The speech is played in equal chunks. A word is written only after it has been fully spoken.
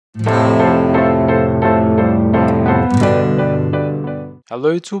Hello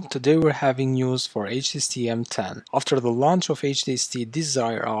YouTube, today we're having news for HTC M10. After the launch of HTC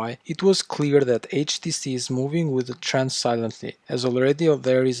Desire Eye, it was clear that HTC is moving with the trend silently, as already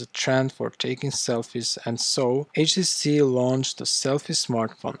there is a trend for taking selfies, and so HTC launched a selfie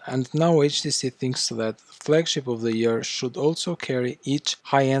smartphone, and now HTC thinks that the flagship of the year should also carry each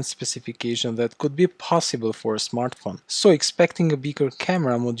high-end specification that could be possible for a smartphone. So expecting a bigger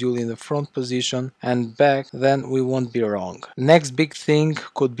camera module in the front position and back, then we won't be wrong. Next big thing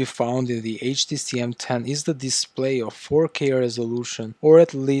could be found in the HTC M10 is the display of 4K resolution or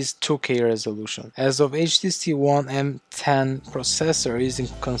at least 2K resolution. As of HTC One M10 processor is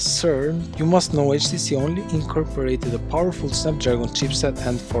concerned, you must know HTC only incorporated a powerful Snapdragon chipset,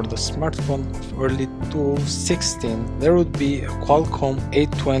 and for the smartphone of early 2016 there would be a Qualcomm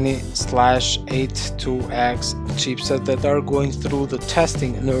 820/82X chipset that are going through the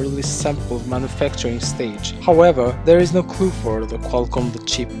testing and early sample manufacturing stage. However, there is no clue for the Qualcomm the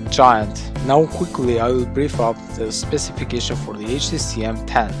chip giant. Now quickly I will brief up the specification for the HTC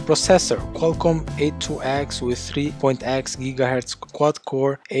M10. Processor Qualcomm 82X with 3.x GHz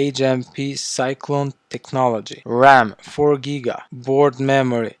quad-core HMP Cyclone technology. RAM 4GB. Board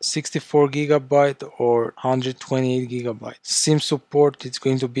memory 64GB or 128GB. SIM support is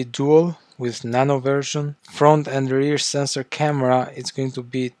going to be dual with nano version. Front and rear sensor camera it's going to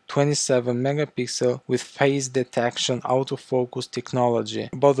be 27 megapixel with face detection autofocus technology.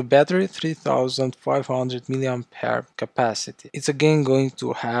 About the battery, 3500 mAh capacity. It's again going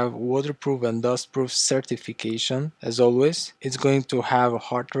to have waterproof and dustproof certification. As always, it's going to have a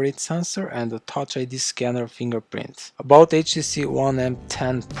heart rate sensor and a Touch ID scanner fingerprint. About HTC One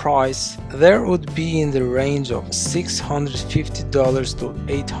M10 price, there would be in the range of $650 to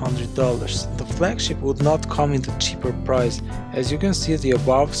 $800. The flagship would not come in the cheaper price. As you can see, the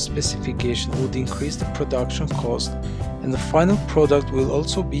above specification would increase the production cost and the final product will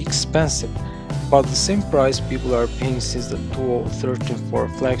also be expensive, about the same price people are paying since the 2013 for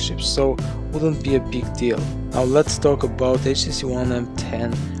flagships, so wouldn't be a big deal. Now let's talk about HTC One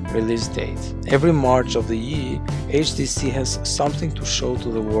M10 release date. Every March of the year, HTC has something to show to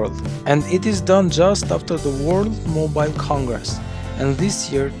the world, and it is done just after the World Mobile Congress. And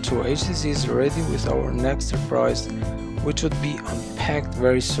this year too, HTC is ready with our next surprise, which would be unpacked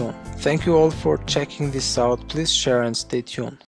very soon. Thank you all for checking this out. Please share and stay tuned.